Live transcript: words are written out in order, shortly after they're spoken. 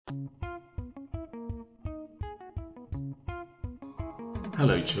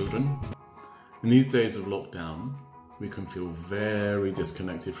Hello children. In these days of lockdown, we can feel very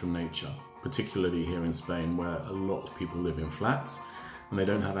disconnected from nature, particularly here in Spain where a lot of people live in flats and they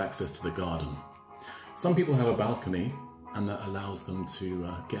don't have access to the garden. Some people have a balcony and that allows them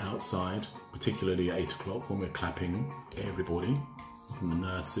to get outside, particularly at 8 o'clock when we're clapping everybody, from the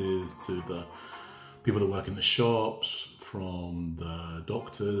nurses to the people that work in the shops, from the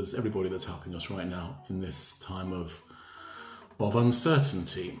doctors, everybody that's helping us right now in this time of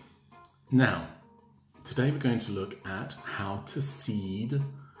uncertainty. Now, today we're going to look at how to seed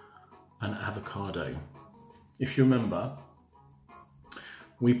an avocado. If you remember,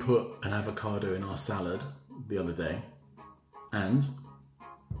 we put an avocado in our salad the other day and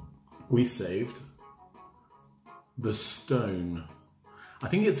we saved the stone. I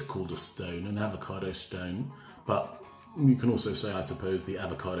think it's called a stone, an avocado stone, but you can also say, I suppose, the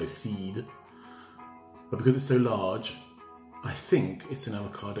avocado seed. But because it's so large, I think it's an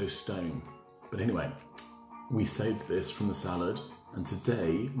avocado stone. But anyway, we saved this from the salad and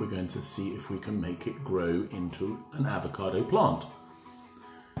today we're going to see if we can make it grow into an avocado plant.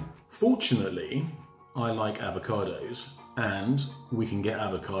 Fortunately, I like avocados and we can get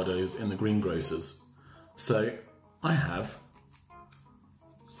avocados in the greengrocers. So I have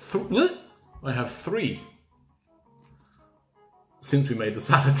three since we made the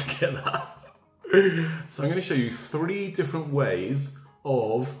salad together. So I'm going to show you 3 different ways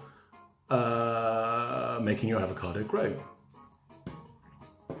of making your avocado grow.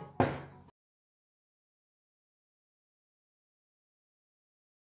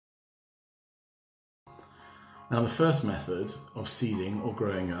 Now the first method of seeding or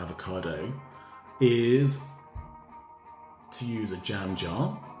growing your avocado is to use a jam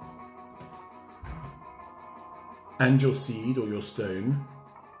jar and your seed or your stone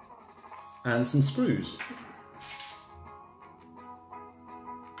and some screws.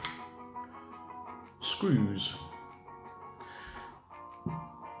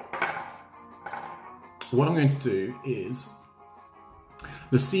 What I'm going to do is,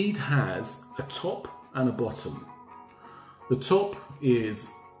 the seed has a top and a bottom. The top is,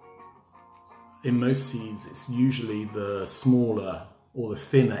 in most seeds, it's usually the smaller or the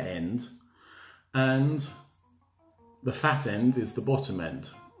thinner end, and the fat end is the bottom end.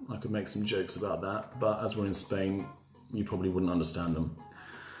 I could make some jokes about that, but as we're in Spain, you probably wouldn't understand them.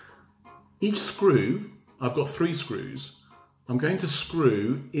 Each screw, I've got 3 screws. I'm going to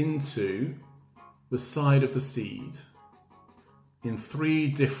screw into the side of the seed in 3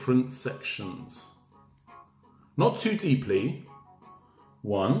 different sections. Not too deeply.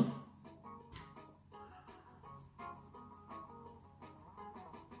 1,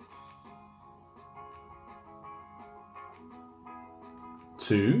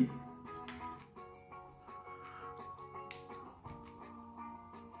 2,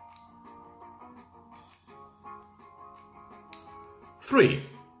 3.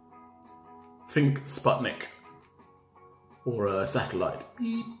 Think Sputnik or a satellite.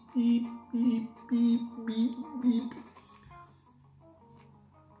 Beep, beep, beep, beep, beep, beep.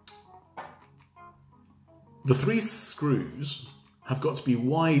 The 3 screws have got to be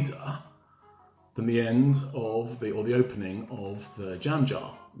wider than the end of the opening of the jam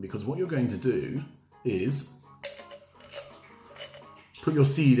jar, because what you're going to do is put your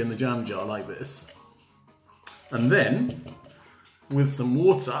seed in the jam jar like this, and then with some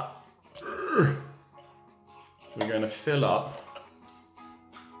water we're going to fill up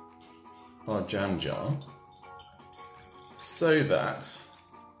our jam jar so that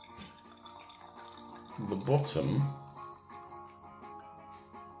the bottom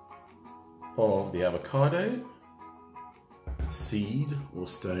of the avocado seed or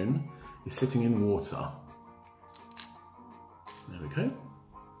stone is sitting in water. There we go.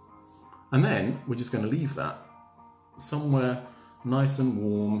 And then we're just going to leave that somewhere nice and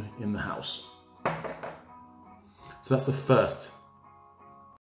warm in the house. So that's the first.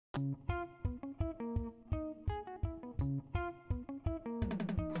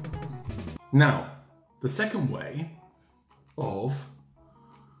 Now, the second way of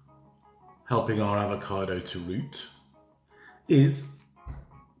helping our avocado to root is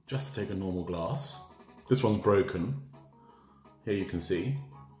just to take a normal glass. This one's broken, here you can see,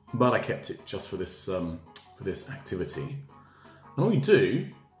 but I kept it just for this activity. And all you do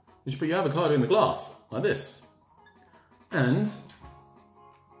is you put your avocado in the glass like this, and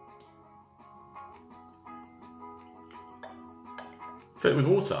fill it with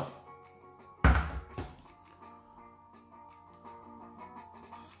water.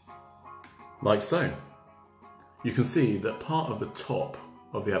 Like so. You can see that part of the top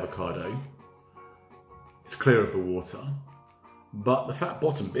of the avocado is clear of the water, but the fat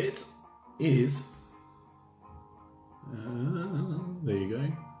bottom bit is, there you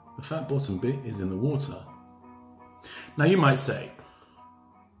go, the fat bottom bit is in the water. Now you might say,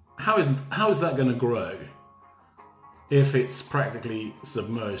 how is that going to grow if it's practically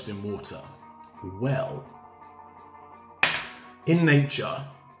submerged in water? Well, in nature,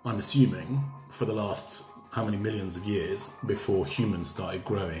 I'm assuming, for the last how many millions of years before humans started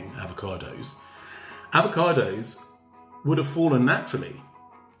growing avocados, avocados would have fallen naturally.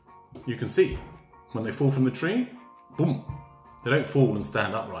 You can see, when they fall from the tree, boom, they don't fall and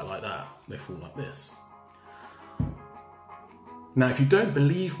stand upright like that, they fall like this. Now, if you don't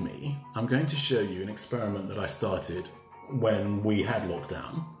believe me, I'm going to show you an experiment that I started when we had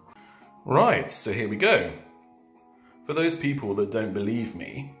lockdown. Right, so here we go. For those people that don't believe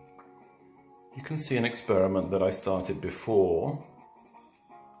me, you can see an experiment that I started before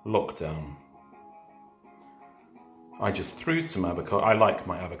lockdown. I just threw some avocado. I like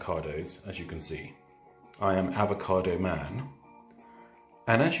my avocados, as you can see. I am avocado man.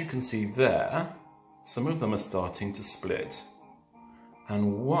 And as you can see there, some of them are starting to split.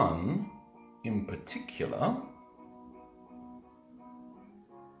 And one in particular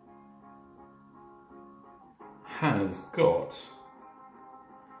has got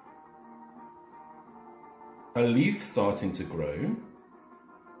a leaf starting to grow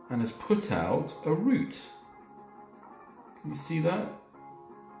and has put out a root. Can you see that?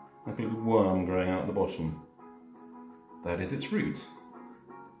 Like a little worm growing out at the bottom. That is its root.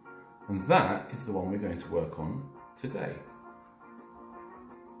 And that is the one we're going to work on today.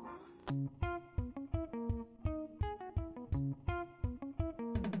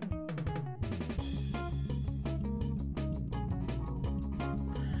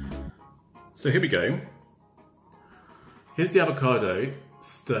 So here we go. Here's the avocado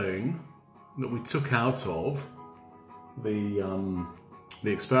stone that we took out of the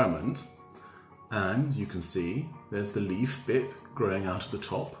experiment, and you can see there's the leaf bit growing out of the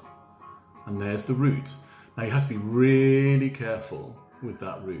top, and there's the root. Now you have to be really careful with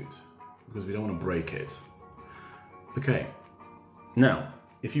that root because we don't want to break it. Okay, now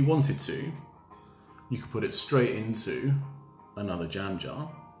if you wanted to, you could put it straight into another jam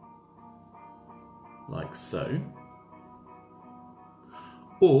jar, like so.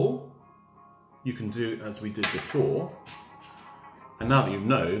 Or you can do as we did before, and now that you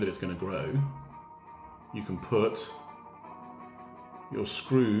know that it's going to grow, you can put your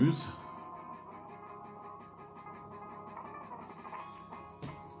screws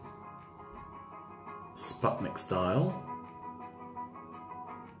Sputnik style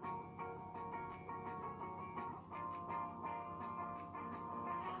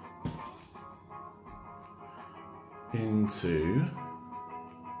into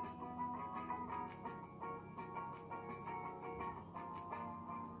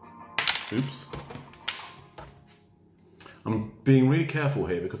oops. I'm being really careful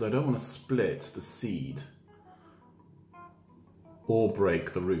here because I don't want to split the seed or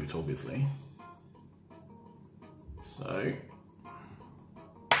break the root, obviously. So,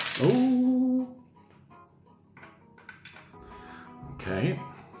 oh, okay.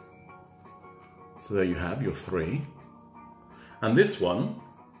 So there you have your three. And this one,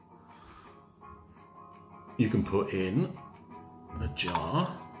 you can put in a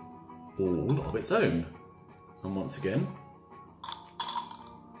jar all of its own. And once again,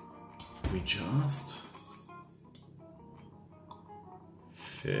 we just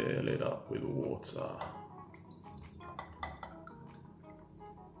fill it up with water.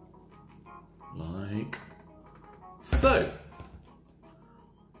 Like so.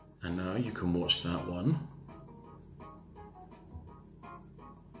 And now you can watch that one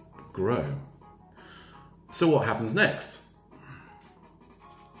grow. So what happens next?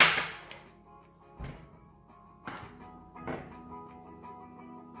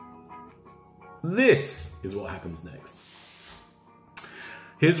 This is what happens next.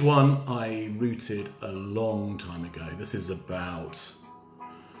 Here's one I rooted a long time ago. This is about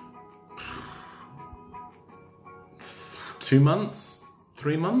 2 months,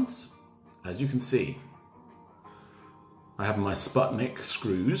 3 months. As you can see, I have my Sputnik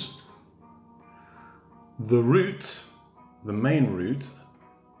screws. The root, the main root,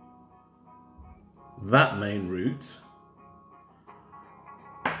 that main root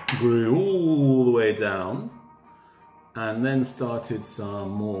grew all the way down and then started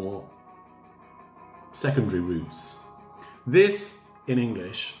some more secondary roots. This, in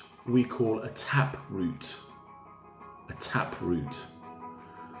English, we call a tap root. A tap root.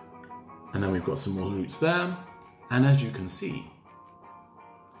 And then we've got some more roots there. And as you can see,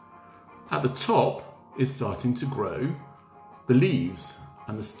 at the top is starting to grow the leaves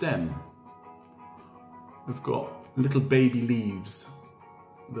and the stem. We've got little baby leaves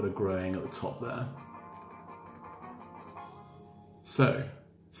that are growing at the top there. So,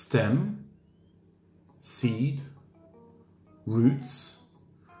 stem, seed, roots,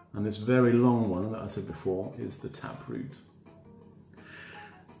 and this very long one that I said before is the taproot.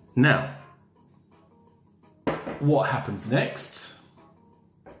 Now, what happens next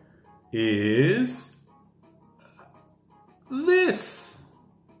is this.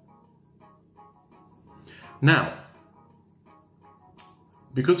 Now,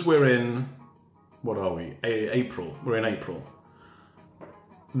 because we're in, what are we? April. We're in April.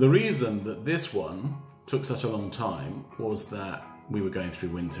 The reason that this one took such a long time was that we were going through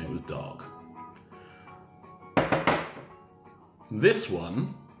winter, it was dark. This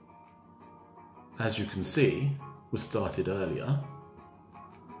one, as you can see, was started earlier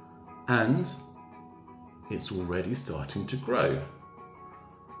and it's already starting to grow.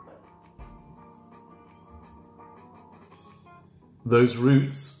 Those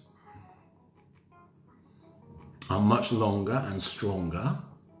roots are much longer and stronger.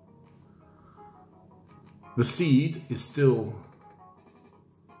 The seed is still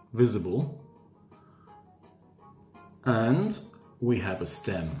visible and we have a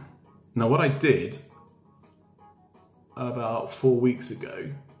stem. Now what I did about 4 weeks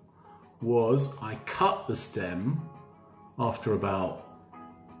ago was I cut the stem after about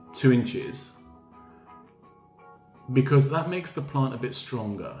 2 inches because that makes the plant a bit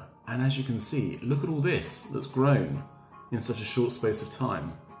stronger. And as you can see, look at all this that's grown in such a short space of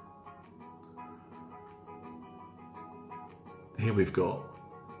time. Here we've got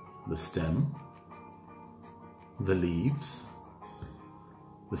the stem, the leaves,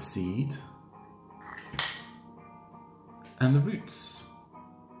 the seed, and the roots.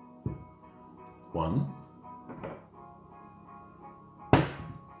 1,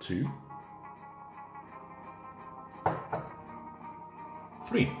 2,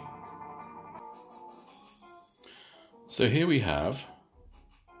 3. So here we have,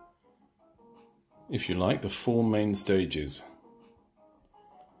 if you like, the 4 main stages.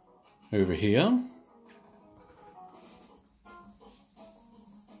 Over here,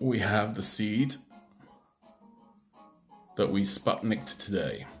 we have the seed that we Sputniked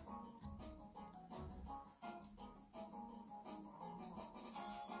today.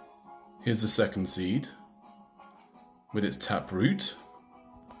 Here's the second seed with its taproot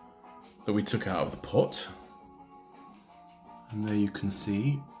that we took out of the pot. And there you can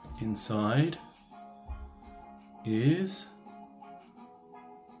see inside is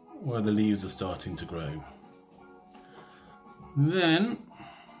where the leaves are starting to grow. Then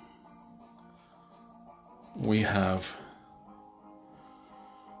we have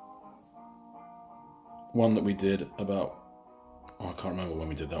one that we did about, I can't remember when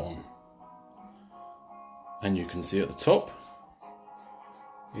we did that one. And you can see at the top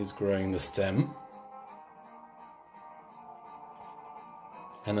is growing the stem.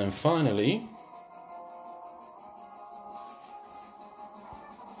 And then finally,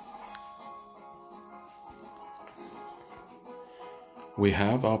 we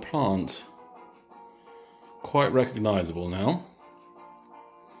have our plant. Quite recognizable now.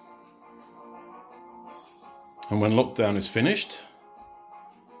 And when lockdown is finished,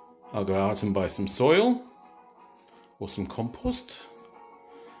 I'll go out and buy some soil or some compost,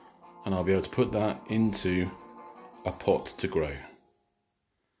 and I'll be able to put that into a pot to grow.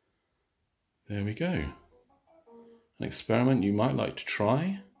 There we go. An experiment you might like to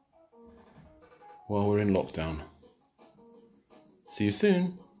try while we're in lockdown. See you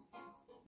soon.